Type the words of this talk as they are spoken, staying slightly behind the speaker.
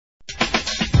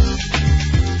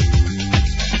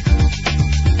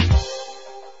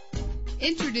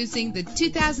Introducing the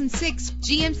 2006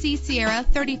 GMC Sierra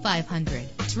 3500.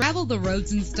 Travel the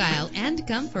roads in style and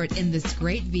comfort in this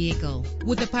great vehicle.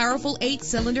 With a powerful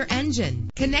 8-cylinder engine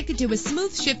connected to a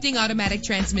smooth shifting automatic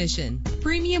transmission.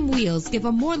 Premium wheels give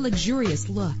a more luxurious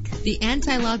look. The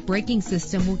anti-lock braking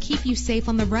system will keep you safe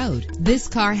on the road. This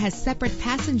car has separate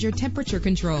passenger temperature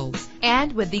controls.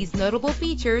 And with these notable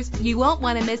features, you won't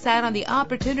want to miss out on the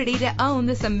opportunity to own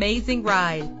this amazing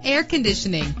ride. Air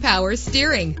conditioning, power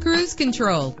steering, cruise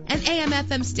control, an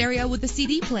AM/FM stereo with a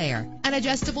CD player, an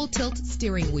adjustable tilt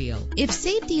steering wheel. If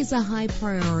safety is a high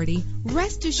priority,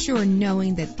 rest assured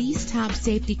knowing that these top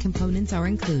safety components are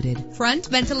included. Front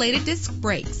ventilated disc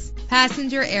brakes,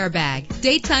 passenger airbag,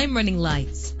 daytime running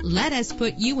lights. Let us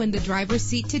put you in the driver's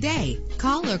seat today.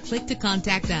 Call or click to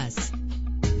contact us.